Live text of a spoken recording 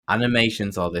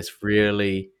Animations are this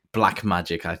really black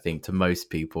magic, I think, to most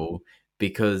people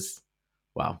because,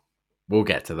 well, we'll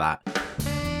get to that.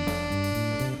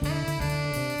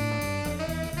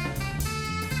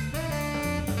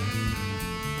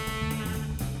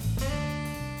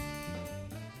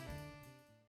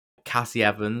 Cassie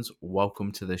Evans,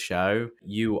 welcome to the show.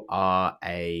 You are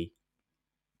a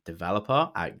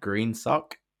developer at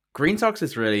GreenSock. GreenSock's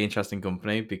is a really interesting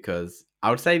company because I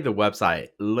would say the website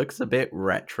looks a bit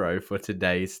retro for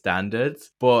today's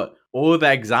standards, but all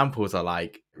the examples are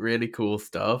like really cool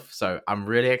stuff. So I'm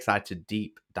really excited to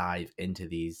deep dive into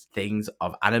these things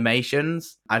of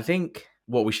animations. I think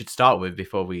what we should start with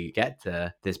before we get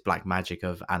to this black magic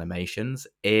of animations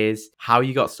is how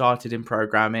you got started in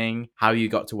programming, how you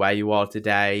got to where you are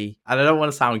today. And I don't want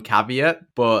to sound caveat,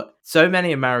 but so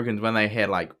many Americans, when they hear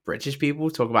like British people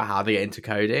talk about how they get into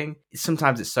coding,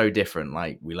 sometimes it's so different.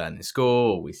 Like we learn in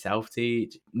school, or we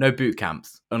self-teach, no boot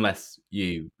camps unless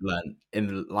you learn in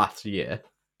the last year.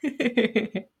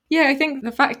 Yeah, I think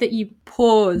the fact that you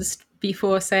paused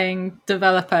before saying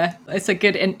developer is a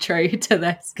good intro to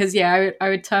this because I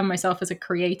would term myself as a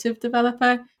creative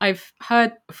developer. I've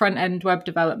heard front-end web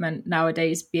development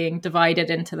nowadays being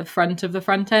divided into the front of the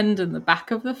front end and the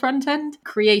back of the front end.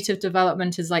 Creative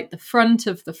development is like the front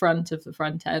of the front of the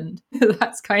front end.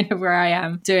 That's kind of where I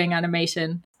am doing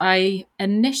animation. I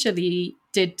initially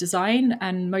did design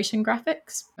and motion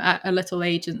graphics at a little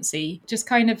agency, just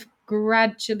kind of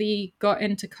gradually got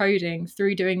into coding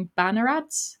through doing banner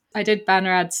ads. I did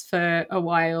banner ads for a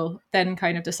while, then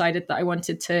kind of decided that I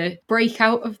wanted to break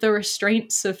out of the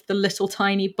restraints of the little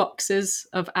tiny boxes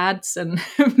of ads and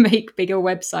make bigger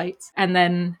websites. And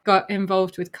then got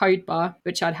involved with CodeBar,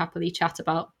 which I'd happily chat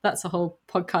about. That's a whole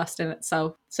podcast in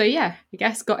itself. So yeah, I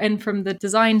guess got in from the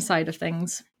design side of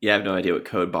things. Yeah, I have no idea what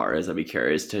CodeBar is. I'd be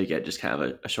curious to get just kind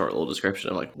of a short little description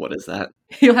of like, what is that?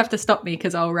 You'll have to stop me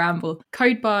because I'll ramble.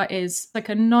 CodeBar is like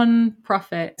a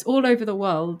non-profit. It's all over the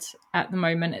world at the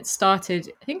moment. I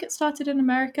think it started in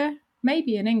America,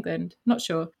 maybe in England, not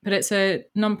sure. But it's a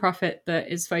non-profit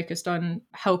that is focused on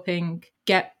helping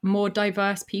get more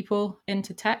diverse people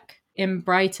into tech. In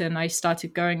Brighton, I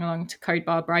started going along to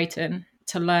CodeBar Brighton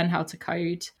to learn how to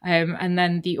code. And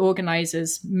then the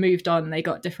organizers moved on, they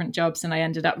got different jobs, and I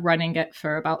ended up running it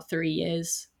for about 3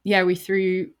 years. Yeah, we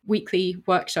threw weekly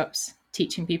workshops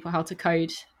teaching people how to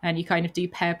code, and you kind of do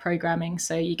pair programming.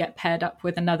 So you get paired up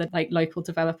with another like local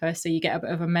developer. So you get a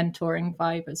bit of a mentoring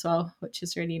vibe as well, which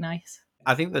is really nice.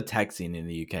 I think the tech scene in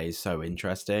the UK is so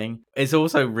interesting. It's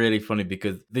also really funny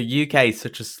because the UK is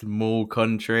such a small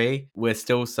country. We're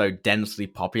still so densely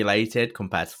populated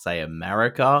compared to, say,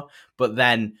 America. But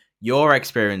then your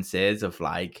experiences of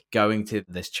like going to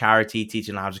this charity,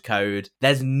 teaching how to code,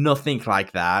 there's nothing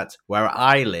like that where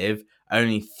I live.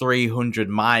 Only 300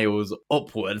 miles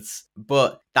upwards.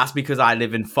 But that's because I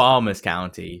live in Farmers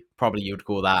County. Probably you would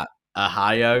call that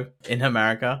Ohio in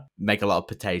America. Make a lot of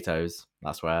potatoes.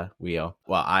 That's where we are.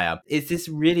 Well, I am. It's this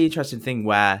really interesting thing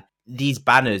where these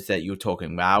banners that you're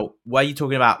talking about, were you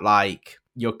talking about like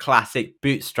your classic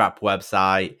bootstrap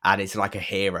website and it's like a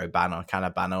hero banner kind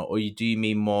of banner, or do you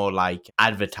mean more like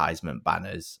advertisement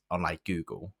banners on like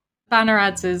Google? Banner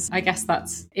ads is, I guess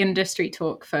that's industry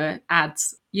talk for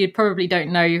ads. You probably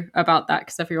don't know about that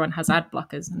because everyone has ad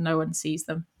blockers and no one sees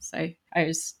them. So I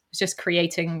was just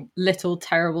creating little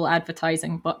terrible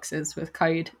advertising boxes with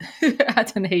code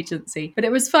at an agency. But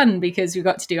it was fun because we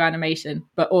got to do animation,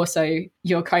 but also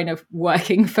you're kind of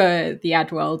working for the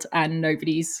ad world and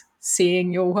nobody's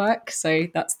seeing your work. So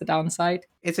that's the downside.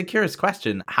 It's a curious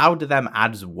question. How do them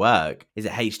ads work? Is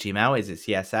it HTML? Is it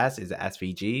CSS? Is it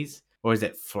SVGs? Or is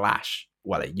it Flash?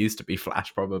 Well, it used to be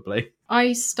Flash, probably.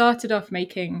 I started off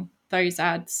making those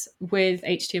ads with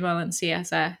HTML and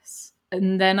CSS.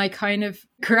 And then I kind of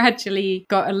gradually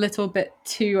got a little bit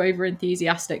too over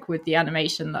enthusiastic with the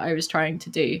animation that I was trying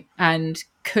to do and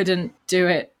couldn't do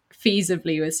it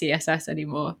feasibly with CSS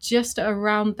anymore. Just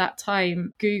around that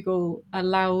time, Google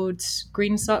allowed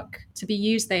GreenSock to be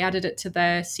used. They added it to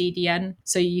their CDN,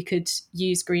 so you could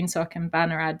use GreenSock and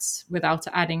banner ads without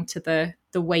adding to the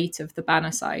weight of the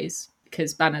banner size,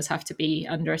 because banners have to be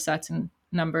under a certain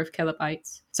number of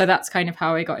kilobytes. So that's kind of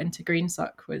how I got into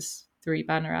GreenSock, was through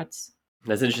banner ads.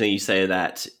 That's interesting you say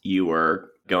that you were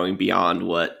going beyond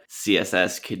what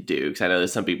CSS could do, because I know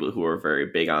there's some people who are very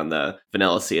big on the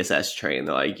vanilla CSS train.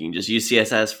 They're like, you can just use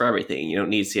CSS for everything. You don't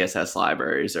need CSS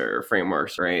libraries or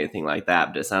frameworks or anything like that.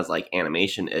 But it sounds like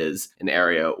animation is an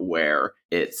area where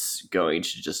it's going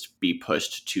to just be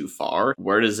pushed too far.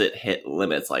 Where does it hit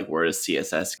limits? Like, where does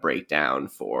CSS break down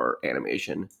for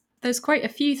animation? There's quite a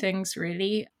few things,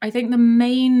 really. I think the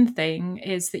main thing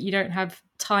is that you don't have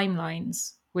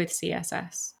timelines. with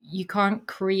CSS. You can't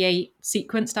create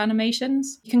sequenced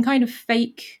animations. You can kind of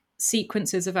fake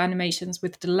sequences of animations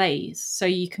with delays. So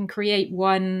you can create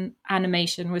one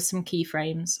animation with some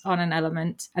keyframes on an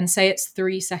element and say it's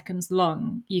 3 seconds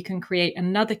long. You can create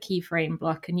another keyframe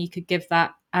block and you could give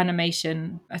that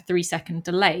animation a 3-second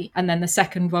delay, and then the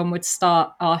second one would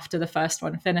start after the first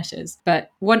one finishes. But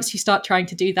once you start trying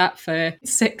to do that for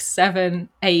 6, 7,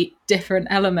 8 different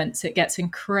elements, it gets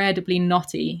incredibly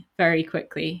knotty very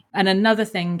quickly. And another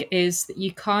thing is that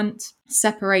you can't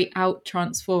separate out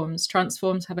transforms.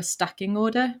 Transforms have a stacking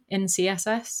order in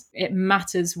CSS. It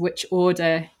matters which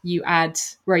order you add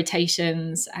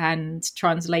rotations and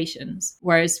translations.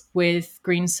 Whereas with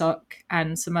GreenSock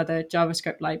and some other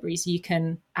JavaScript libraries, you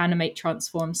can animate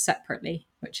transforms separately,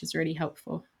 which is really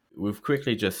helpful. We've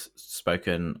quickly just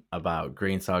spoken about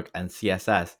GreenSock and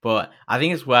CSS, but I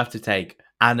think it's worth to take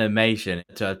animation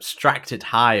to abstract it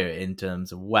higher in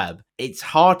terms of web. It's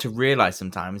hard to realize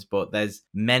sometimes, but there's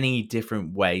many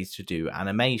different ways to do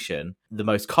animation. The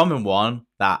most common one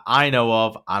that I know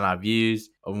of and I've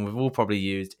used, and we've all probably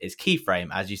used, is keyframe,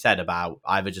 as you said, about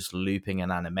either just looping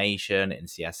an animation in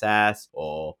CSS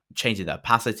or changing the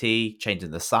opacity,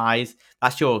 changing the size.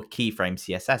 That's your keyframe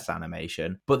CSS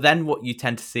animation. But then what you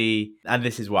tend to see, and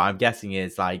this is what I'm guessing,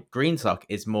 is like GreenSock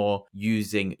is more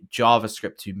using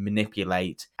JavaScript to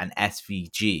manipulate an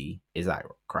SVG. Is that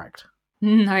correct?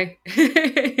 No.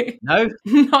 No?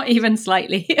 Not even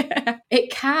slightly. It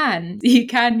can. You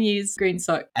can use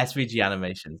GreenSock SVG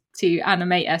animations to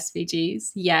animate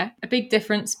SVGs. Yeah. A big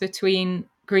difference between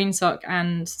GreenSock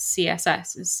and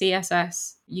CSS is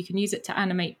CSS, you can use it to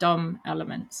animate DOM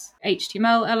elements,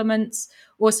 HTML elements,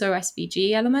 also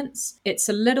SVG elements. It's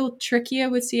a little trickier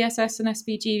with CSS and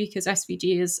SVG because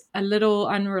SVG is a little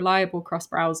unreliable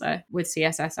cross-browser with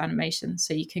CSS animations.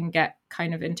 So you can get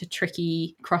kind of into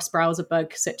tricky cross-browser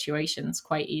bug situations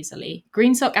quite easily.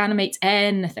 GreenSock animates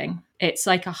anything. It's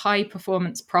like a high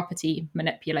performance property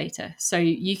manipulator. So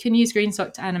you can use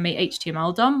GreenSock to animate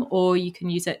HTML DOM, or you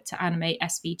can use it to animate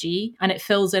SVG, and it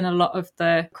fills in a lot of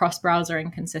the cross-browser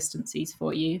inconsistencies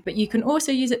for you. But you can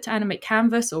also use it to animate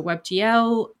Canvas or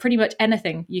WebGL, pretty much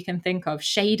anything you can think of.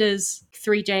 Shaders,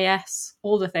 3JS,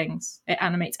 all the things. It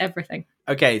animates everything.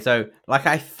 Okay, so like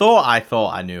I thought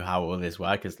I knew how all this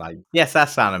works. It's like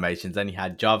CSS animations, then you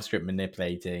had JavaScript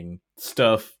manipulating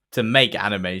stuff to make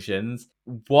animations.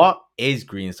 What is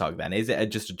GreenSock then? Is it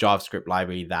just a JavaScript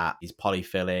library that is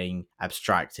polyfilling,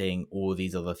 abstracting all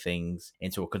these other things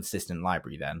into a consistent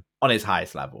library then on its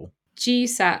highest level?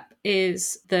 GSAP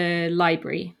is the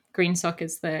library. GreenSock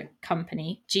is the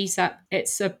company. GSAP,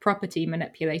 it's a property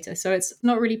manipulator. So it's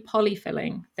not really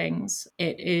polyfilling things.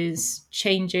 It is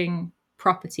changing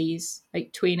properties,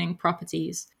 like tweening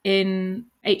properties. In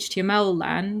HTML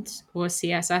land or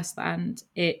CSS land,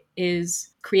 it is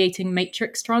creating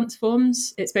matrix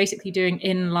transforms. It's basically doing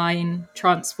inline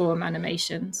transform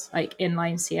animations, like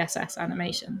inline CSS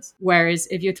animations. Whereas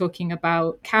if you're talking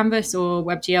about Canvas or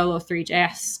WebGL or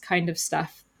 3JS kind of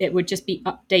stuff, it would just be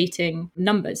updating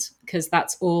numbers, because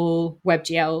that's all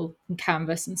WebGL and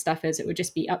Canvas and stuff is. It would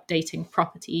just be updating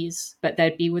properties, but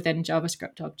they'd be within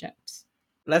JavaScript objects.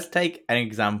 Let's take an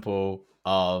example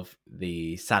of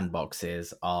the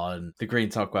sandboxes on the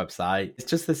GreenSock website. It's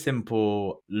just a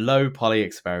simple low poly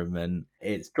experiment.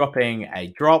 It's dropping a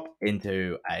drop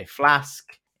into a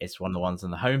Flask. It's one of the ones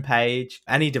on the homepage.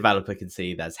 Any developer can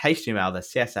see there's HTML,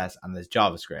 there's CSS, and there's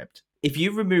JavaScript. If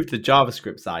you remove the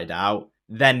JavaScript side out,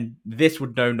 then this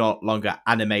would no longer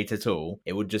animate at all.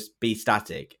 It would just be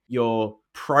static. You're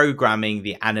programming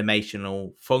the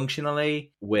animational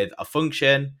functionally with a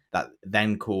function that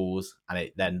then calls and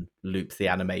it then loops the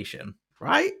animation,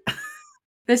 right?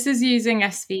 This is using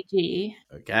SVG.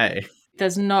 Okay.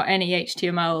 There's not any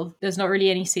HTML. There's not really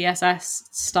any CSS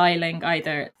styling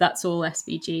either. That's all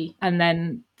SVG. And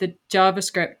then the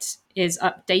JavaScript is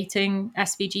updating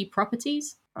SVG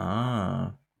properties.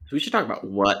 Ah. So we should talk about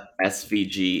what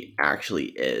SVG actually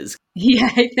is. Yeah,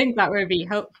 I think that would be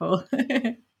helpful.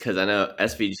 Because I know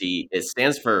SVG, it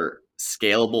stands for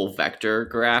Scalable Vector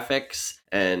Graphics,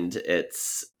 and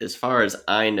it's, as far as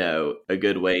I know, a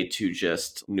good way to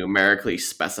just numerically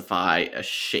specify a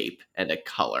shape and a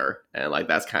color. And like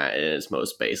that's kind of in its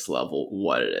most base level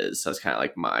what it is. So it's kind of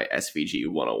like my SVG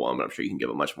 101, but I'm sure you can give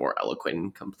a much more eloquent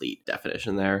and complete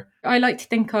definition there. I like to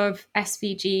think of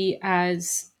SVG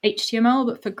as HTML,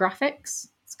 but for graphics.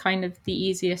 It's kind of the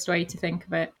easiest way to think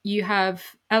of it. You have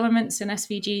elements in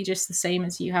SVG just the same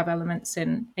as you have elements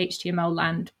in HTML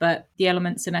land, but the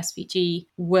elements in SVG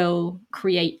will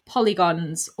create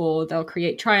polygons, or they'll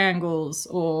create triangles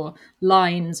or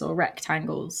lines or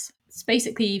rectangles. It's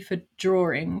basically for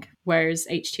drawing, whereas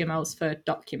HTML is for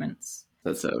documents.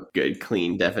 That's a good,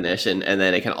 clean definition. And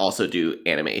then it can also do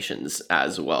animations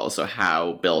as well. So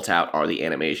how built out are the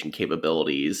animation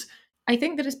capabilities? I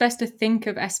think that it's best to think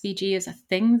of SVG as a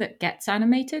thing that gets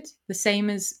animated, the same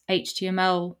as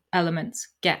HTML elements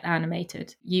get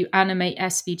animated. You animate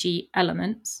SVG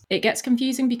elements. It gets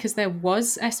confusing because there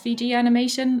was SVG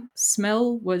animation.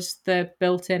 Smil was the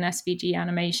built-in SVG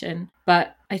animation,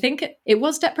 but I think it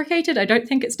was deprecated. I don't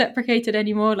think it's deprecated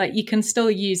anymore. Like, you can still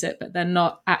use it, but they're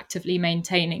not actively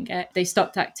maintaining it. They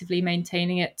stopped actively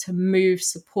maintaining it to move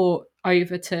support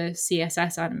over to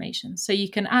CSS animation. So you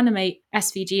can animate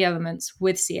SVG elements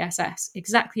with CSS,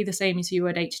 exactly the same as you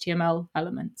would HTML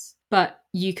elements, but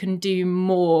you can do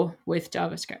more with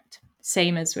JavaScript,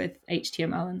 same as with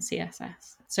HTML and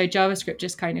CSS. So JavaScript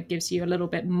just kind of gives you a little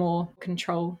bit more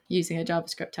control using a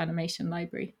JavaScript animation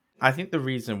library. I think the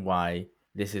reason why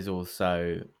this is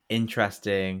also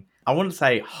interesting, I wouldn't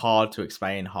say hard to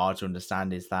explain, hard to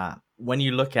understand, is that when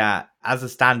you look at, as a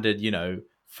standard,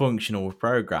 functional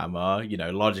programmer,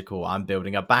 logical, I'm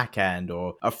building a back end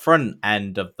or a front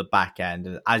end of the back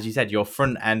end. As you said, your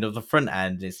front end of the front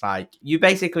end, it's like you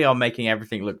basically are making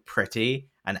everything look pretty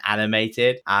and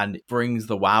animated and brings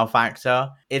the wow factor.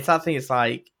 It's that thing, it's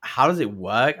like, how does it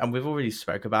work? And we've already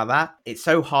spoke about that. It's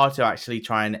so hard to actually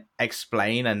try and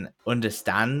explain and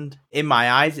understand. In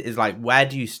my eyes, it's like, where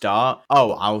do you start?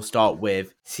 Oh, I'll start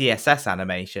with CSS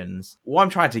animations. What I'm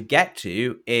trying to get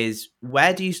to is,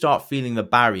 where do you start feeling the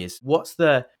barriers? What's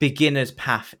the beginner's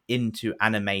path into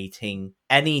animating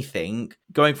anything,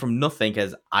 going from nothing,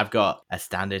 as I've got a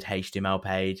standard HTML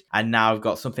page and now I've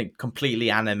got something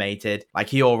completely animated,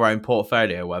 like your own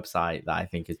portfolio website, that I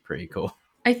think is pretty cool.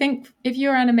 I think if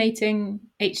you're animating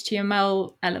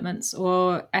HTML elements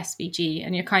or SVG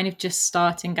and you're kind of just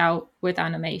starting out with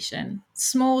animation,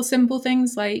 small, simple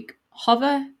things like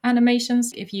hover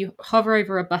animations, if you hover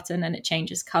over a button and it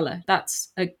changes color, that's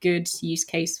a good use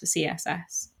case for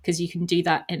CSS, because you can do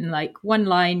that in like one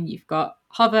line. You've got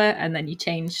hover and then you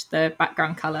change the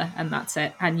background color and that's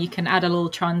it. And you can add a little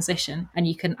transition and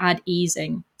you can add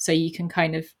easing. So you can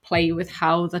kind of play with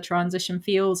how the transition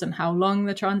feels and how long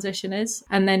the transition is.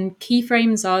 And then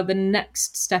keyframes are the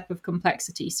next step of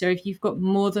complexity. So if you've got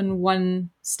more than one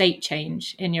state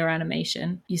change in your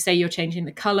animation, you say you're changing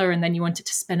the color and then you want it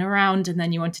to spin around and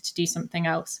then you want it to do something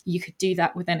else, you could do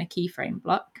that within a keyframe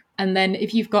block. And then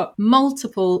if you've got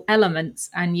multiple elements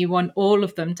and you want all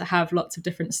of them to have lots of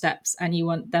different steps and you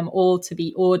want them all to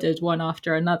be ordered one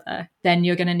after another, then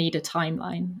you're going to need a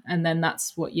timeline. And then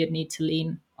that's what you'd need to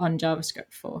lean on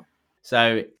JavaScript for.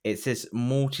 So it's this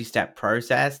multi-step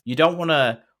process. You don't want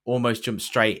to almost jump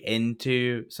straight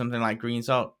into something like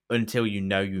GreenSock until you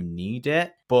know you need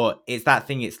it. But it's that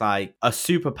thing, it's like a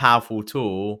super powerful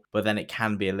tool, but then it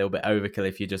can be a little bit overkill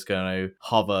if you're just going to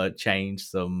hover, change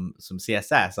some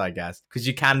CSS, I guess, because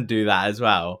you can do that as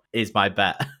well, is my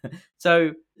bet.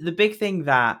 So the big thing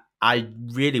that I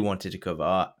really wanted to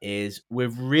cover is,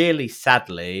 we've really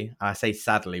sadly, and I say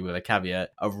sadly with a caveat,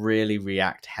 a really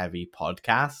React heavy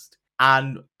podcast.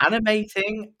 And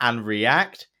animating and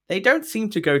React, they don't seem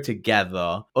to go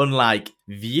together, unlike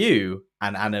Vue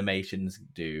and animations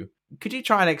do. Could you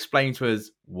try and explain to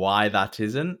us why that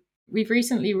isn't? We've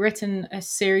recently written a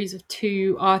series of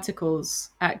 2 articles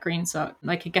at GreenSock,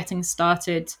 like a getting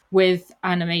started with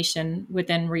animation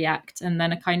within React and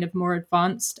then a kind of more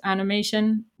advanced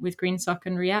animation with GreenSock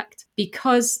and React,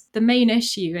 because the main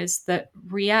issue is that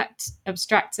React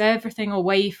abstracts everything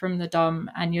away from the DOM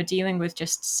and you're dealing with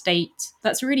just state.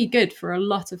 That's really good for a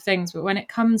lot of things, but when it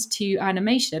comes to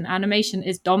animation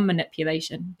is DOM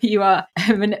manipulation. You are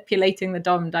manipulating the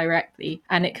DOM directly,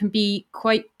 and it can be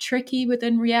quite tricky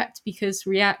within React because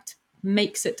React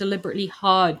makes it deliberately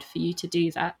hard for you to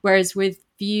do that. Whereas with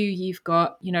Vue, you've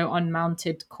got,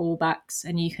 unmounted callbacks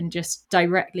and you can just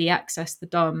directly access the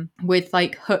DOM. With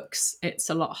like hooks,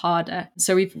 it's a lot harder.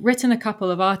 So we've written a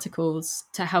couple of articles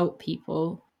to help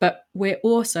people, but we're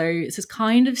also, this is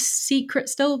kind of secret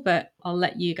still, but I'll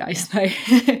let you guys know.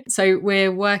 So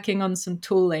we're working on some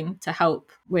tooling to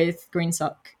help with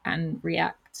GreenSock and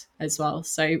React as well.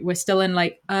 So we're still in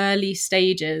like early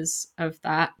stages of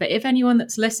that. But if anyone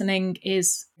that's listening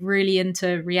is really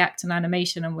into React and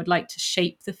animation and would like to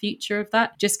shape the future of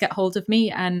that, just get hold of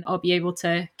me and I'll be able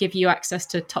to give you access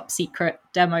to top secret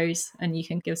demos and you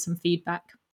can give some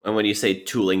feedback. And when you say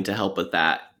tooling to help with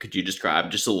that, could you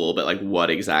describe just a little bit like what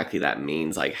exactly that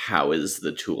means? Like, how is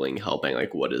the tooling helping?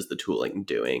 Like, what is the tooling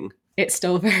doing? It's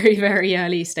still very, very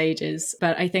early stages,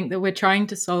 but I think that we're trying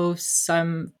to solve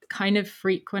some kind of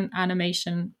frequent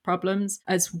animation problems,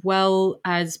 as well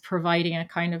as providing a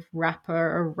kind of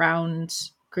wrapper around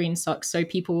GreenSock, so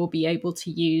people will be able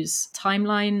to use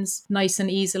timelines nice and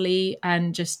easily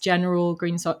and just general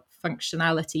GreenSock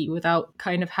functionality without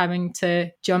kind of having to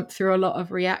jump through a lot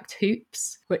of React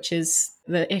hoops, which is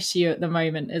the issue at the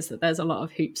moment, is that there's a lot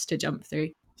of hoops to jump through.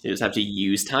 You just have to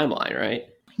use timeline, right?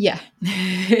 Yeah,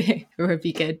 it would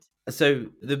be good. So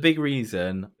the big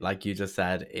reason, like you just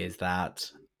said, is that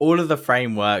all of the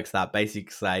frameworks that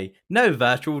basically say no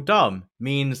virtual DOM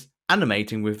means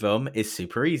animating with them is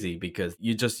super easy because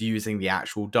you're just using the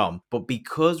actual DOM. But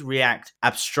because React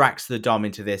abstracts the DOM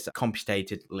into this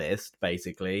computated list,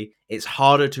 basically, it's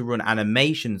harder to run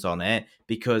animations on it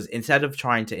because instead of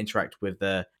trying to interact with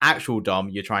the actual DOM,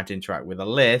 you're trying to interact with a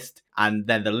list. And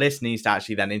then the list needs to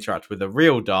actually then interact with the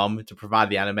real DOM to provide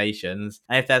the animations.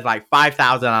 And if there's like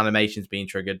 5,000 animations being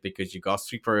triggered because you've got a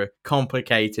super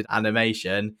complicated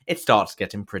animation, it starts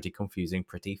getting pretty confusing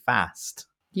pretty fast.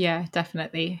 Yeah,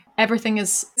 definitely. Everything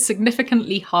is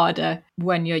significantly harder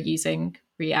when you're using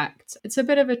React. It's a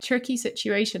bit of a tricky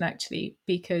situation, actually,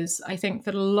 because I think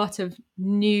that a lot of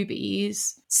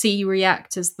newbies see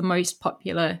React as the most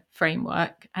popular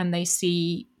framework and they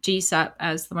see GSAP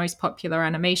as the most popular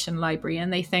animation library.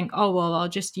 And they think, oh, well, I'll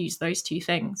just use those two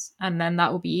things and then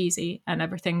that will be easy and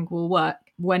everything will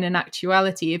work. When in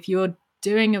actuality, if you're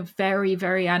doing a very,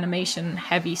 very animation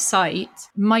heavy site,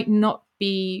 might not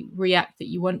be React that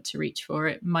you want to reach for.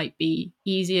 It might be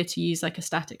easier to use like a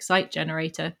static site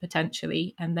generator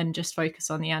potentially and then just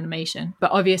focus on the animation. But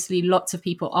obviously lots of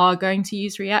people are going to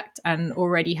use React and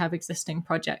already have existing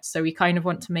projects. So we kind of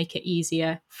want to make it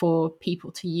easier for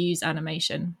people to use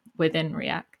animation within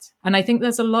React. And I think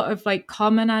there's a lot of like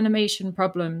common animation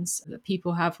problems that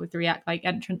people have with React, like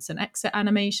entrance and exit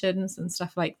animations and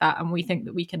stuff like that. And we think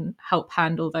that we can help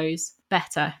handle those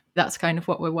better. That's kind of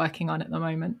what we're working on at the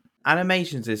moment.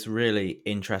 Animations is really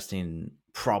interesting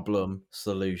problem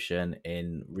solution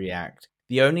in React.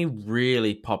 The only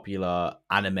really popular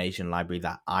animation library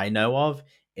that I know of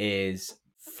is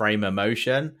Framer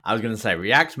Motion. I was going to say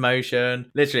React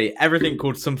Motion. Literally everything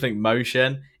called something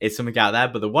motion is something out there,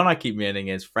 but the one I keep meaning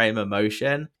is Framer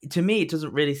Motion. To me, it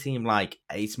doesn't really seem like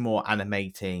it's more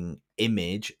animating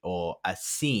image or a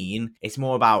scene. It's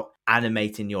more about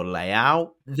animating your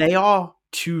layout. They are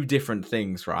two different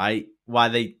things, right? While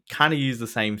they kind of use the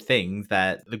same thing,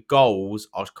 that the goals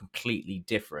are completely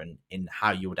different in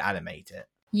how you would animate it.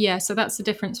 Yeah, so that's the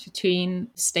difference between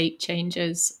state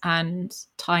changes and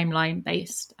timeline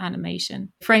based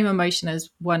animation. Framer Motion is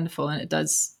wonderful and it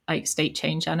does like state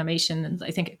change animation, and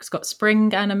I think it's got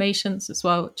spring animations as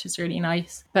well, which is really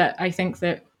nice. But I think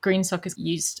that GreenSock is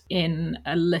used in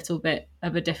a little bit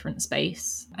of a different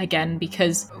space. Again,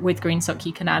 because with GreenSock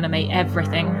you can animate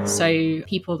everything. So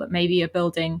people that maybe are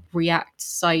building React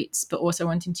sites but also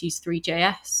wanting to use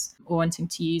Three.js or wanting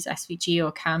to use SVG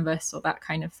or Canvas or that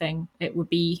kind of thing, it would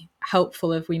be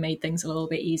helpful if we made things a little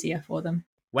bit easier for them.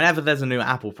 Whenever there's a new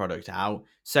Apple product out,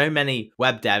 so many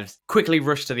web devs quickly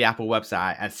rush to the Apple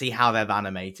website and see how they've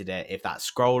animated it. If that's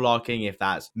scroll locking, if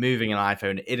that's moving an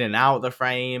iPhone in and out the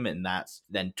frame, and that's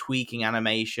then tweaking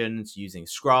animations using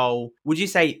scroll. Would you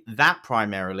say that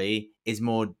primarily is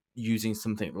more using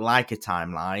something like a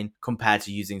timeline compared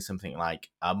to using something like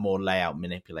a more layout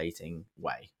manipulating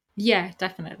way? Yeah,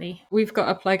 definitely. We've got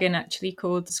a plugin actually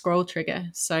called the Scroll Trigger.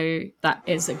 So that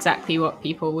is exactly what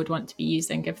people would want to be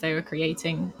using if they were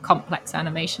creating complex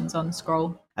animations on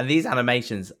scroll. And these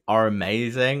animations are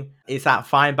amazing. It's that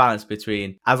fine balance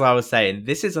between, as I was saying,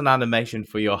 this is an animation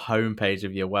for your homepage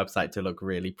of your website to look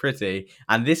really pretty,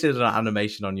 and this is an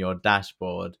animation on your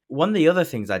dashboard. One of the other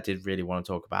things I did really want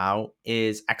to talk about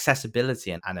is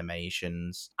accessibility and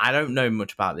animations. I don't know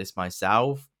much about this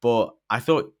myself, but I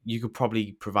thought you could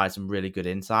probably provide some really good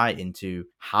insight into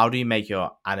how do you make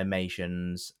your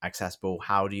animations accessible?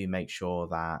 How do you make sure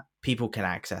that people can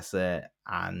access it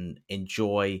and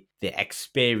enjoy the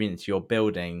experience you're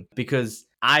building? Because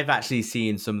I've actually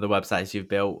seen some of the websites you've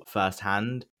built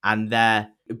firsthand, and they're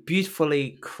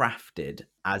beautifully crafted,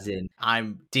 as in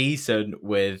I'm decent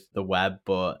with the web,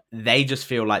 but they just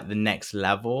feel like the next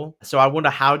level. So I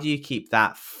wonder, how do you keep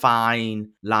that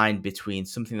fine line between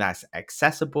something that's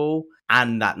accessible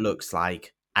and that looks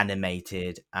like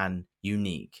animated and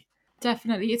unique?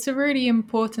 Definitely. It's a really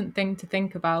important thing to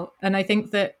think about. And I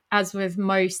think that as with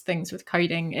most things with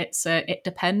coding, it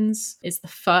depends is the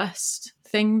first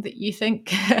thing that you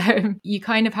think. You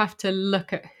kind of have to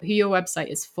look at who your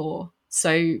website is for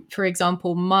So, for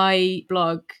example, my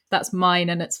blog, that's mine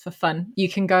and it's for fun. You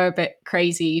can go a bit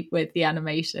crazy with the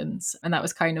animations, and that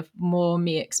was kind of more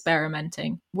me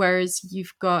experimenting. Whereas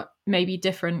you've got maybe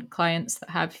different clients that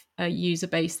have a user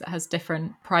base that has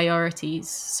different priorities.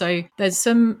 So there's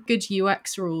some good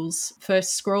UX rules for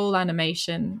scroll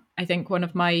animation. I think one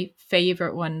of my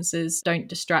favorite ones is don't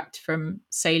distract from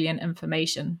salient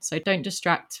information. So don't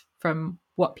distract from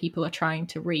what people are trying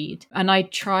to read. And I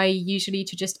try usually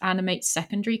to just animate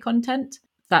secondary content.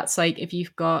 That's like if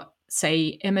you've got,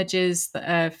 say, images that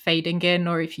are fading in,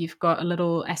 or if you've got a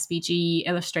little SVG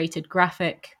illustrated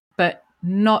graphic, but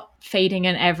not fading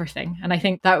in everything. And I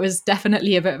think that was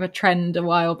definitely a bit of a trend a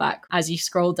while back. As you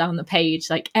scroll down the page,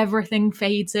 like everything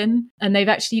fades in. And they've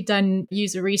actually done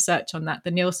user research on that.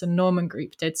 The Nielsen Norman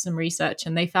Group did some research,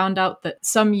 and they found out that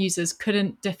some users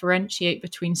couldn't differentiate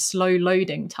between slow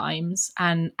loading times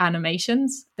and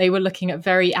animations. They were looking at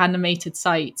very animated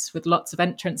sites with lots of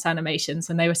entrance animations,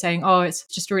 and they were saying, oh, it's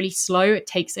just really slow. It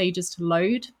takes ages to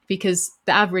load, because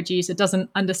the average user doesn't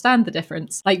understand the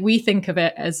difference. Like, we think of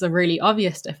it as a really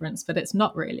obvious difference, but it's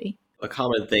not really. A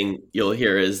common thing you'll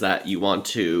hear is that you want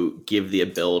to give the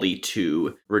ability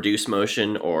to reduce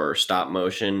motion or stop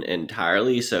motion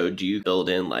entirely. So do you build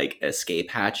in like escape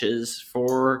hatches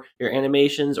for your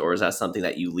animations, or is that something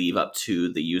that you leave up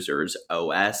to the user's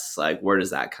OS? Like, where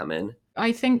does that come in?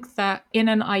 I think that in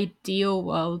an ideal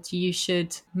world, you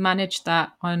should manage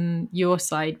that on your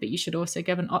side, but you should also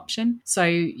give an option. So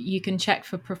you can check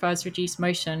for prefers reduced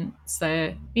motion. It's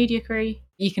the media query.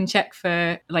 You can check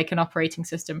for like an operating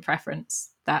system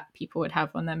preference that people would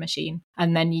have on their machine.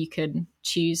 And then you can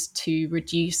choose to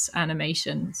reduce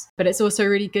animations. But it's also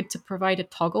really good to provide a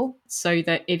toggle so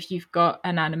that if you've got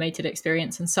an animated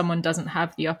experience and someone doesn't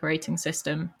have the operating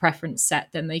system preference set,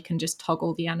 then they can just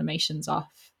toggle the animations off.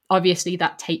 Obviously,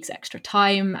 that takes extra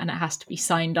time, and it has to be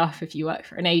signed off if you work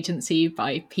for an agency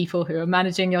by people who are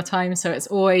managing your time. So it's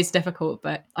always difficult.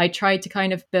 But I tried to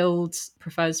kind of build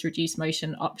prefers reduced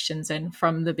motion options in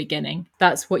from the beginning.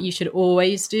 That's what you should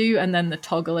always do. And then the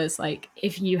toggle is like,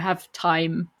 if you have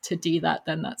time to do that,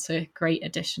 then that's a great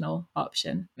additional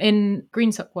option. In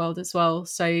GreenSock world as well.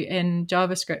 So in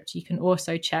JavaScript, you can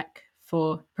also check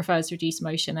for prefers reduced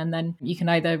motion, and then you can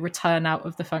either return out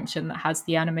of the function that has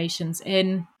the animations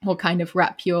in, or kind of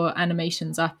wrap your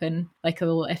animations up in like a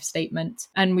little if statement.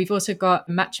 And we've also got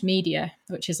match media,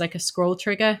 which is like a scroll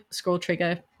trigger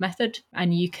method,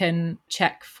 and you can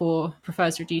check for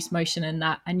prefers reduced motion in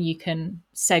that, and you can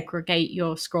segregate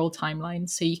your scroll timeline.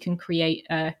 So you can create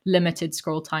a limited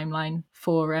scroll timeline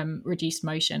for reduced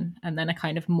motion, and then a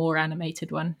kind of more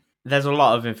animated one. There's a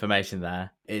lot of information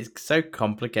there. It's so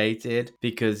complicated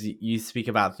because you speak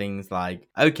about things like,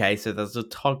 okay, so there's a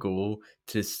toggle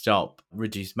to stop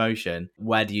reduced motion.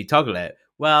 Where do you toggle it?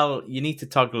 Well, you need to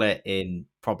toggle it in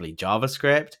probably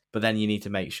JavaScript, but then you need to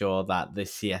make sure that the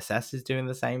CSS is doing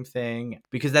the same thing,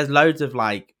 because there's loads of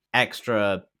like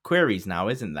extra queries now,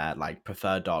 isn't there? Like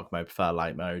prefer dark mode, prefer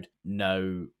light mode,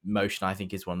 no motion, I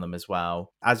think is one of them as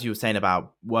well. As you were saying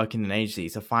about working in an agency,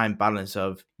 it's a fine balance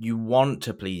of you want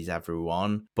to please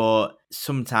everyone, but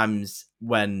sometimes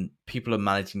when people are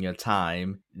managing your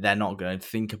time, they're not going to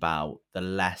think about the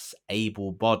less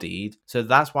able-bodied. So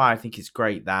that's why I think it's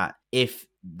great that if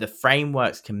the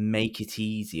frameworks can make it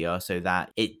easier so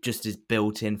that it just is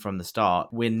built in from the start,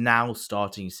 we're now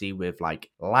starting to see with like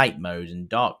light mode and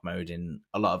dark mode in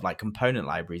a lot of like component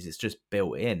libraries, it's just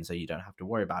built in so you don't have to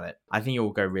worry about it. I think it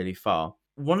will go really far.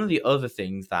 One of the other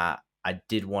things that I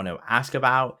did want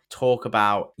to talk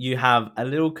about, you have a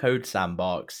little code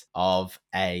sandbox of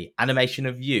a animation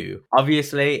of you.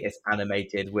 Obviously, it's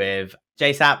animated with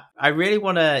JSAP. I really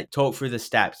want to talk through the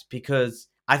steps because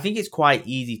I think it's quite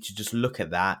easy to just look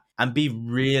at that and be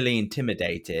really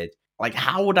intimidated. Like,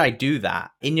 how would I do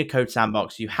that? In your code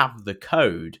sandbox, you have the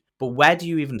code, but where do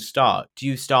you even start? Do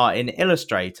you start in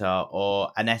Illustrator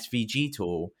or an SVG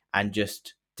tool and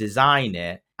just design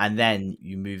it, and then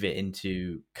you move it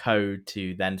into code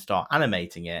to then start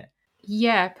animating it?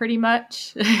 Yeah, pretty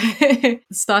much.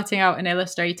 Starting out in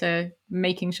Illustrator,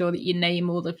 making sure that you name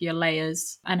all of your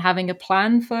layers and having a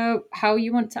plan for how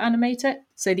you want to animate it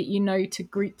so that you know to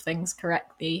group things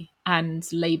correctly and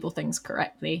label things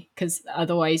correctly, because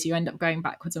otherwise you end up going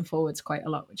backwards and forwards quite a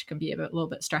lot, which can be a little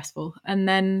bit stressful. And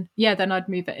then I'd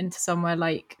move it into somewhere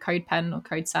like CodePen or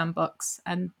Code Sandbox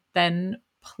and then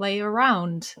play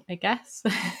around, I guess.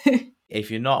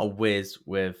 If you're not a whiz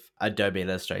with Adobe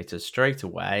Illustrator straight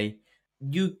away,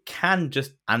 you can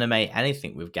just animate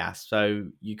anything with Gas. So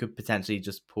you could potentially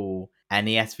just pull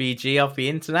any SVG off the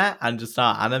internet and just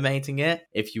start animating it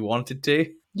if you wanted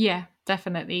to. Yeah,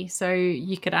 definitely. So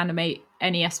you could animate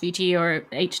any SVG or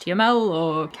HTML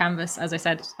or Canvas. As I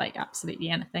said, like absolutely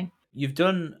anything. You've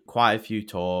done quite a few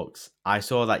talks. I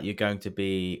saw that you're going to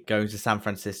be going to San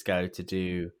Francisco to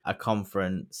do a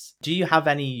conference. Do you have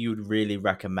any you'd really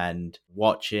recommend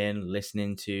watching,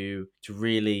 listening to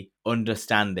really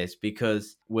understand this?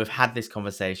 Because we've had this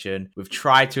conversation, we've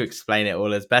tried to explain it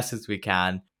all as best as we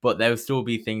can, but there will still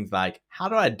be things like, how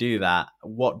do I do that?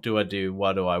 What do I do?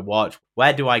 What do I watch?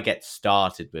 Where do I get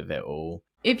started with it all?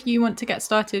 If you want to get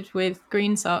started with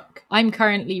GreenSock, I'm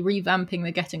currently revamping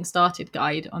the Getting Started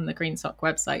guide on the GreenSock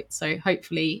website. So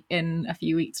hopefully in a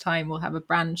few weeks' time, we'll have a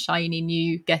brand shiny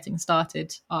new Getting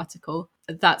Started article.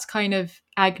 That's kind of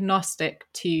agnostic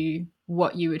to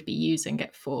what you would be using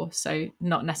it for. So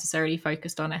not necessarily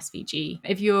focused on SVG.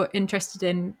 If you're interested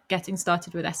in getting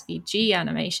started with SVG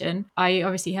animation, I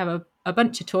obviously have a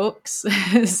bunch of talks.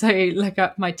 So look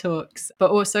up my talks.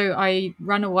 But also I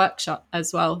run a workshop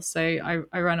as well. So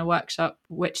I run a workshop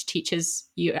which teaches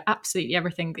you absolutely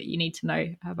everything that you need to know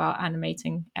about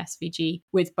animating SVG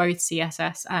with both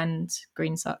CSS and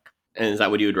GreenSock. And is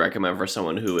that what you would recommend for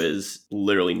someone who has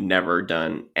literally never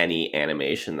done any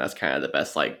animation? That's kind of the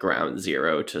best like ground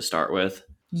zero to start with.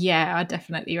 Yeah, I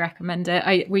definitely recommend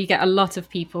it. We get a lot of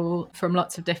people from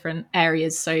lots of different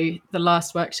areas. So the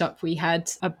last workshop we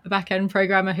had a back-end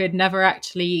programmer who had never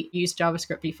actually used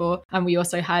JavaScript before. And we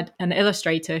also had an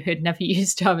illustrator who had never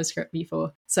used JavaScript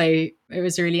before. So it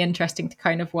was really interesting to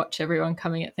kind of watch everyone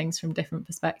coming at things from different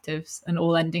perspectives and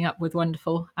all ending up with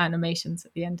wonderful animations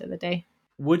at the end of the day.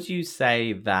 Would you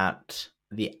say that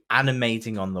the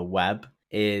animating on the web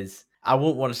is, I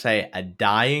wouldn't want to say a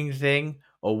dying thing,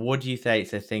 or would you say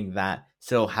it's a thing that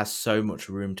still has so much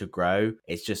room to grow?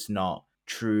 It's just not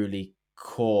truly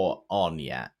caught on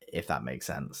yet, if that makes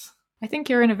sense. I think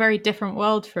you're in a very different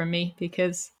world from me,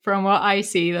 because from what I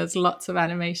see, there's lots of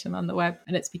animation on the web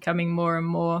and it's becoming more and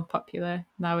more popular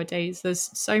nowadays. There's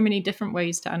so many different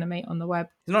ways to animate on the web.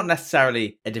 It's not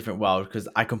necessarily a different world, because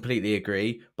I completely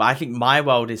agree, but I think my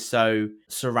world is so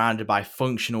surrounded by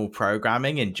functional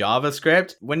programming in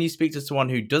JavaScript. When you speak to someone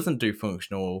who doesn't do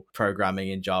functional programming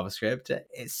in JavaScript,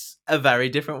 it's a very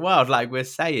different world, like we're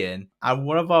saying. And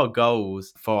one of our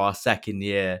goals for our second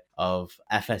year of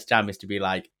FS Jam is to be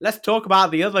like, let's talk about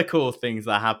the other cool things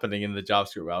that are happening in the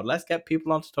JavaScript world. Let's get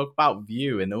people on to talk about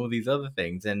Vue and all these other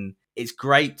things. And it's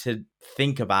great to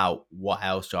think about what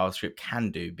else JavaScript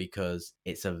can do, because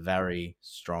it's a very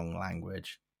strong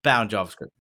language. Bound JavaScript.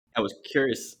 I was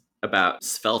curious about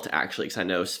Svelte actually, because I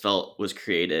know Svelte was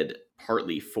created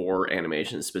partly for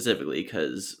animation specifically,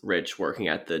 because Rich, working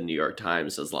at the New York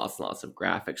Times, does lots and lots of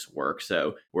graphics work.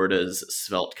 So where does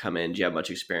Svelte come in? Do you have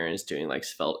much experience doing like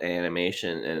Svelte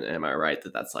animation? And am I right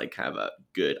that that's like kind of a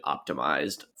good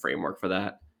optimized framework for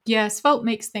that? Yeah, Svelte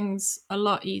makes things a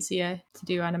lot easier to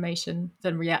do animation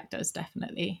than React does,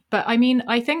 definitely. But I mean,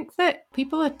 I think that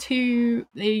people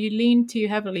they lean too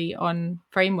heavily on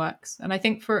frameworks. And I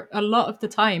think for a lot of the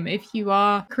time, if you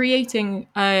are creating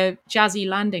a jazzy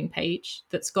landing page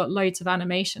that's got loads of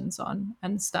animations on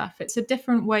and stuff, it's a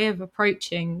different way of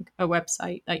approaching a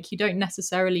website. Like, you don't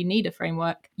necessarily need a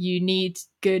framework. You need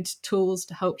good tools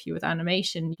to help you with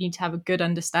animation. You need to have a good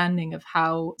understanding of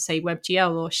how, say,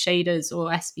 WebGL or shaders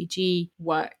or SVG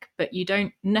work, but you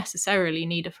don't necessarily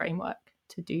need a framework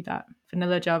to do that.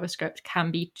 Vanilla JavaScript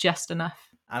can be just enough.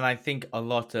 And I think a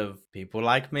lot of people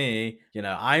like me,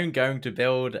 I'm going to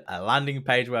build a landing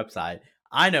page website.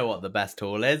 I know what the best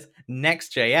tool is,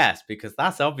 Next.js, because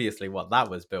that's obviously what that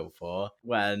was built for,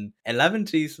 when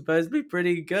 11t is supposed to be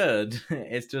pretty good.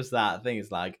 It's just that thing is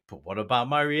like, but what about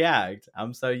my React?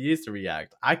 I'm so used to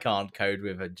React. I can't code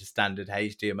with a just standard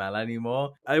HTML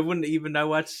anymore. I wouldn't even know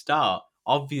where to start.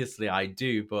 Obviously I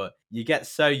do, but you get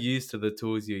so used to the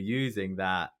tools you're using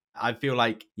that I feel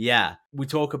like, yeah, we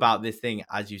talk about this thing,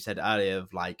 as you said earlier,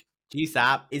 of like,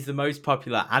 GSAP is the most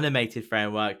popular animated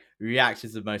framework. React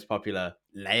is the most popular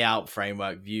layout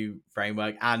framework, Vue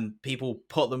framework, and people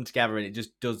put them together and it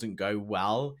just doesn't go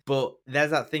well. But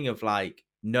there's that thing of like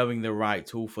knowing the right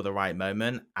tool for the right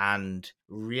moment. And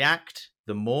React,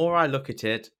 the more I look at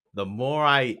it, the more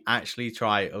I actually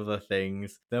try other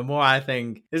things, the more I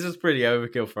think this is pretty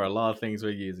overkill for a lot of things we're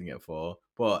using it for.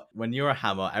 But when you're a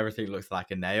hammer, everything looks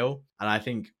like a nail. And I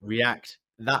think React,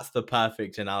 that's the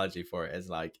perfect analogy for it. Is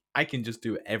like, I can just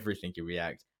do everything in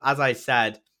React. As I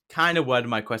said, kind of worded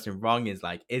my question wrong, is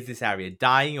like, is this area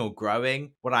dying or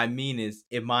growing? What I mean is,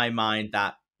 in my mind,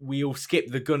 that we'll skip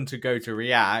the gun to go to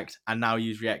React and now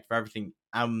use React for everything.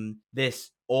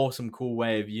 This awesome, cool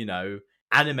way of,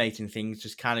 animating things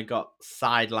just kind of got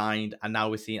sidelined. And now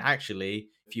we're seeing, actually,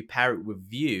 if you pair it with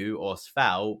Vue or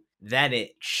Svelte, then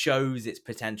it shows its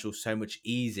potential so much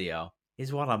easier.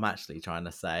 is what I'm actually trying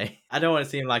to say. I don't want to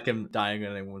seem like I'm dying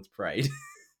on anyone's parade.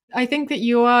 I think that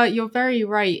you're very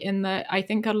right in that I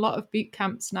think a lot of boot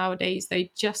camps nowadays,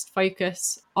 they just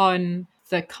focus on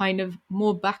the kind of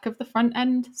more back of the front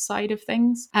end side of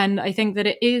things. And I think that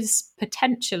it is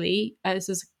potentially, this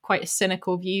is quite a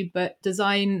cynical view, but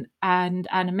design and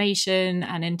animation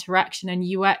and interaction and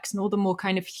UX and all the more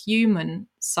kind of human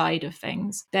side of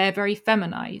things, they're very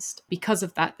feminized. Because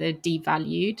of that, they're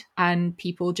devalued and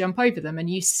people jump over them. And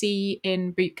you see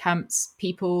in boot camps,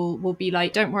 people will be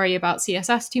like, don't worry about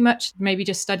CSS too much, maybe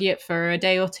just study it for a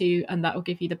day or two and that will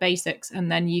give you the basics,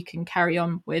 and then you can carry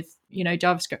on with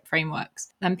JavaScript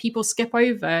frameworks. And people skip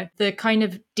over the kind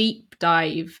of deep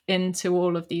dive into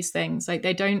all of these things. Like,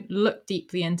 they don't look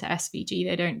deeply into SVG,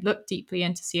 they don't look deeply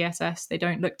into CSS, they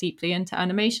don't look deeply into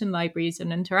animation libraries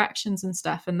and interactions and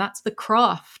stuff. And that's the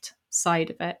craft side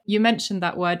of it. You mentioned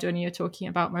that word when you were talking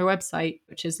about my website,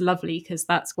 which is lovely because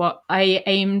that's what I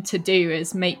aim to do,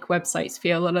 is make websites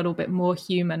feel a little bit more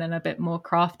human and a bit more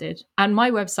crafted. And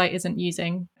my website isn't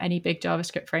using any big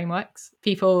JavaScript frameworks.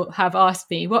 People have asked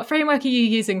me, what framework are you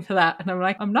using for that? And I'm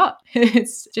like, I'm not.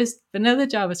 It's just vanilla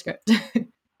JavaScript.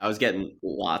 I was getting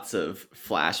lots of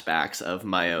flashbacks of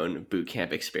my own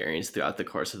bootcamp experience throughout the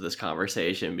course of this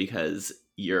conversation, because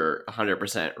you're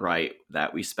 100% right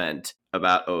that we spent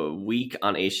about a week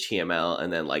on HTML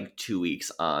and then like 2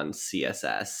 weeks on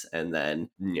CSS and then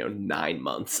 9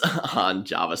 months on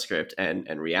JavaScript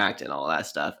and React and all that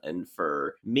stuff. And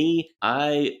for me,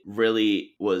 I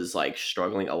really was like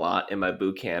struggling a lot in my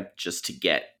bootcamp just to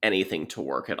get anything to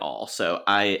work at all. So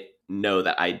I know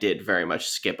that I did very much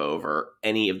skip over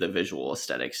any of the visual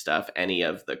aesthetic stuff, any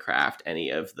of the craft,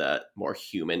 any of the more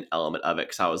human element of it,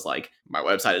 because I was like, my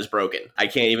website is broken. I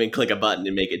can't even click a button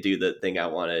and make it do the thing I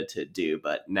wanted to do.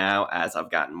 But now, as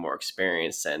I've gotten more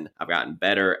experience and I've gotten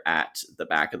better at the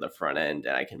back of the front end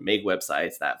and I can make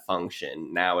websites that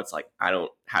function, now it's like I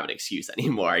don't have an excuse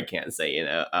anymore. I can't say,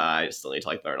 I still need to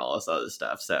like learn all this other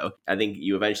stuff. So I think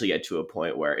you eventually get to a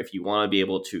point where if you want to be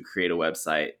able to create a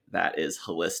website that is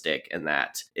holistic and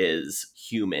that is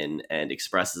human and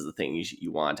expresses the things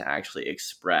you want to actually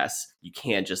express, you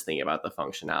can't just think about the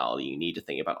functionality. You need to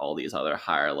think about all these other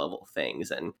higher level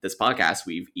things. And this podcast,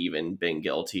 we've even been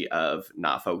guilty of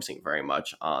not focusing very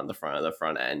much on the front of the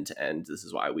front end. And this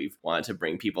is why we've wanted to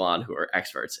bring people on who are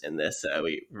experts in this. So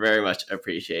we very much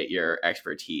appreciate your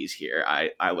expertise here.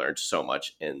 I learned so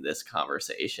much in this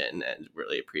conversation and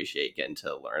really appreciate getting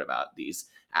to learn about these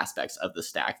aspects of the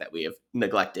stack that we have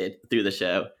neglected through the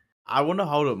show. I want to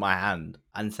hold up my hand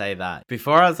and say that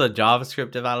before I was a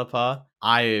JavaScript developer,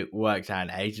 I worked at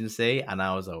an agency and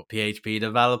I was a PHP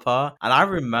developer. And I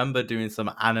remember doing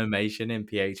some animation in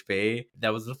PHP.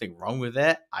 There was nothing wrong with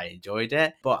it. I enjoyed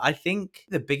it. But I think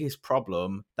the biggest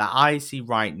problem that I see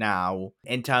right now,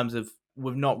 in terms of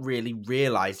we've not really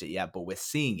realized it yet, but we're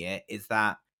seeing it, is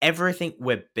that everything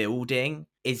we're building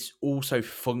is also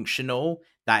functional,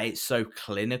 that it's so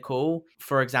clinical.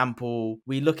 For example,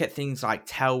 we look at things like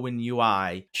Tailwind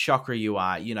UI, Chakra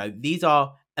UI, these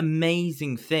are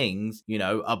amazing things,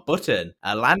 a button,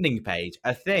 a landing page,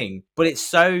 a thing, but it's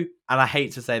so, and I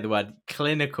hate to say the word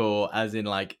clinical, as in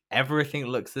like everything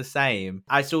looks the same.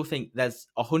 I still think there's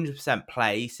 100%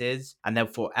 places, and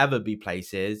there'll forever be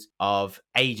places of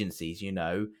agencies,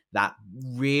 that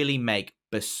really make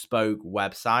bespoke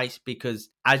websites, because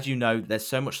as you know, there's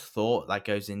so much thought that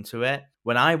goes into it.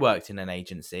 When I worked in an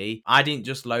agency, I didn't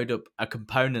just load up a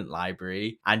component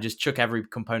library and just chuck every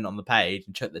component on the page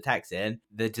and chuck the text in.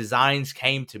 The designs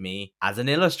came to me as an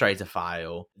Illustrator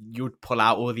file. You'd pull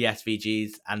out all the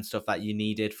SVGs and stuff that you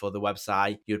needed for the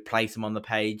website. You'd place them on the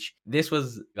page. This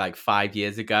was like 5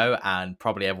 years ago, and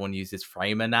probably everyone uses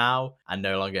Framer now and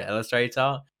no longer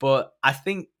Illustrator. But I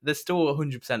think there's still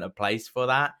 100% a place for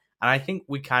that. And I think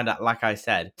we kind of, like I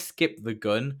said, skip the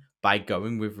gun by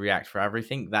going with React for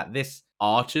everything, that this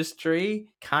artistry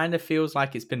kind of feels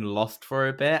like it's been lost for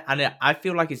a bit. And I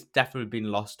feel like it's definitely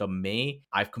been lost on me.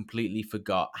 I've completely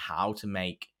forgot how to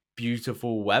make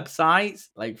beautiful websites.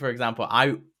 Like, for example,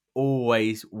 I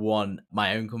always want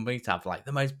my own company to have like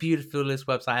the most beautifulest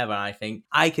website ever, and I think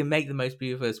I can make the most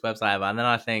beautifulest website ever, and then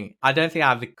I think I don't think I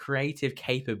have the creative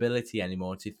capability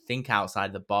anymore to think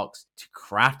outside the box to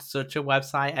craft such a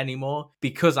website anymore,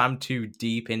 because I'm too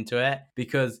deep into it,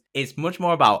 because it's much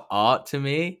more about art to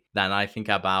me than I think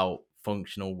about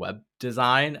functional web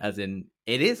design, as in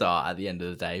it is art at the end of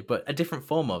the day, but a different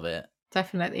form of it.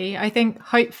 Definitely. I think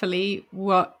hopefully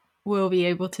what we'll be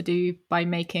able to do by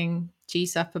making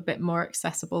GSUP a bit more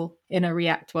accessible in a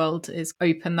React world is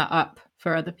open that up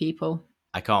for other people.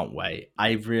 I can't wait.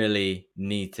 I really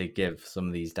need to give some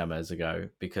of these demos a go,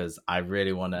 because I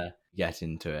really want to get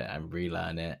into it and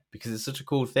relearn it because it's such a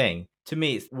cool thing. To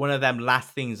me, it's one of them last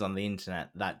things on the internet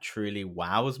that truly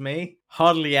wows me.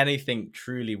 Hardly anything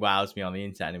truly wows me on the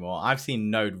internet anymore. I've seen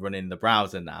Node run in the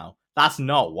browser now. That's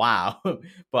not wow.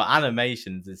 But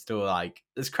animations is still like,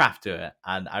 there's craft to it,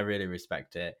 and I really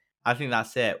respect it. I think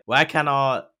that's it. Where can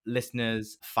our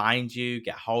listeners find you,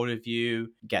 get hold of you,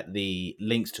 get the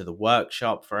links to the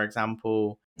workshop, for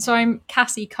example? So I'm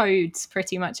Cassie Codes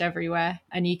pretty much everywhere.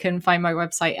 And you can find my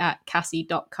website at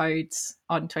cassie.codes.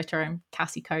 On Twitter, I'm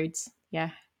Cassie Codes.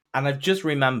 Yeah. And I've just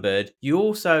remembered, you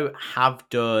also have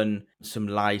done some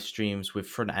live streams with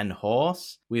Front End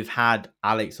Horse. We've had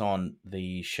Alex on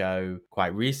the show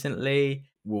quite recently.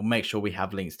 We'll make sure we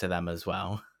have links to them as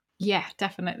well. Yeah,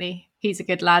 definitely. He's a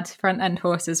good lad. Front End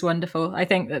Horse is wonderful. I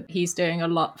think that he's doing a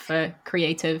lot for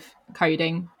creative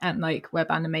coding and like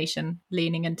web animation,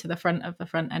 leaning into the front of the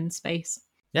front end space.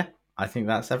 Yeah, I think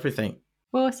that's everything.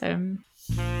 Awesome.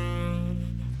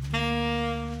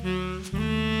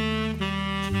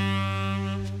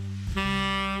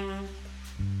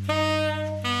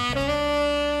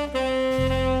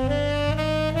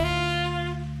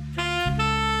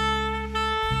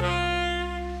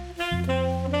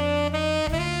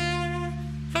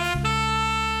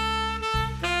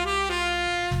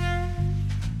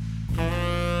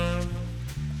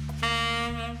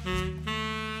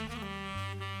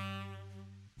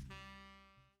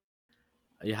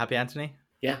 Are you happy, Anthony?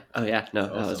 Yeah. Oh, yeah. No,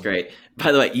 Awesome. That was great.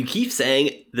 By the way, you keep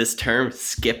saying this term,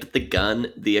 skip the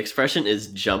gun. The expression is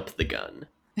jump the gun.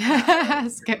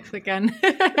 Skip the gun.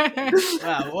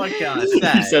 Well, what can I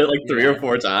say? You said it like 3 or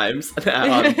 4 times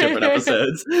on different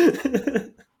episodes.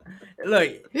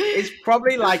 Look, it's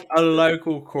probably like a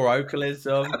local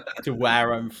colloquialism to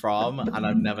where I'm from, and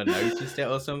I've never noticed it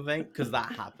or something, because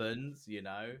that happens, you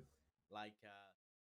know? Like...